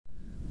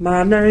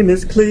My name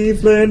is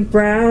Cleveland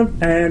Brown,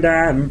 and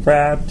I'm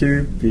proud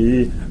to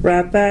be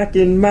right back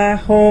in my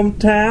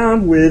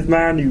hometown with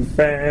my new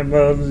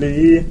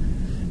family.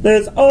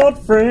 There's old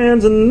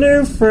friends and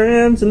new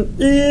friends and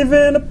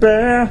even a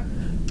bear.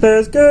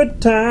 There's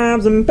good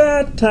times and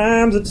bad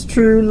times, it's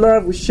true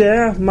love we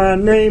share. My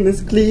name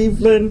is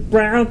Cleveland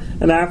Brown,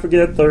 and I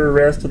forget the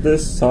rest of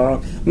this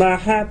song. My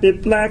happy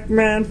black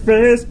man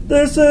face,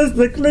 this is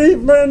the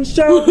Cleveland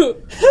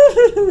Show.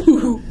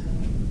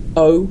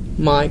 Oh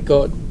my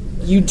god.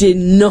 You did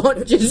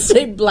not just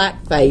say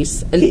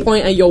blackface and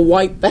point at your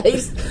white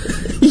face.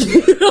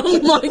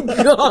 Oh my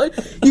god.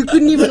 You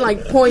couldn't even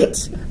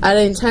point at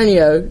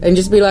Antonio and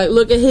just be like,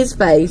 look at his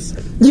face.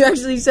 You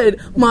actually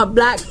said my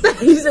black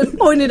face and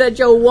pointed at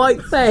your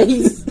white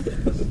face.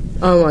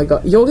 Oh my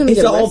god. You're gonna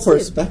get arrested.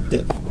 It's all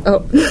perspective.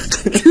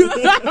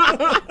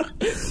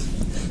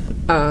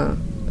 Oh.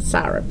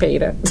 Sorry,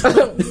 Peter.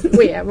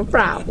 We have a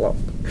problem.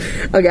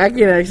 Okay, I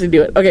can't actually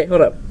do it. Okay,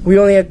 hold up. We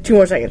only have 2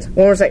 more seconds. 1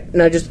 more second.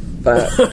 No, just...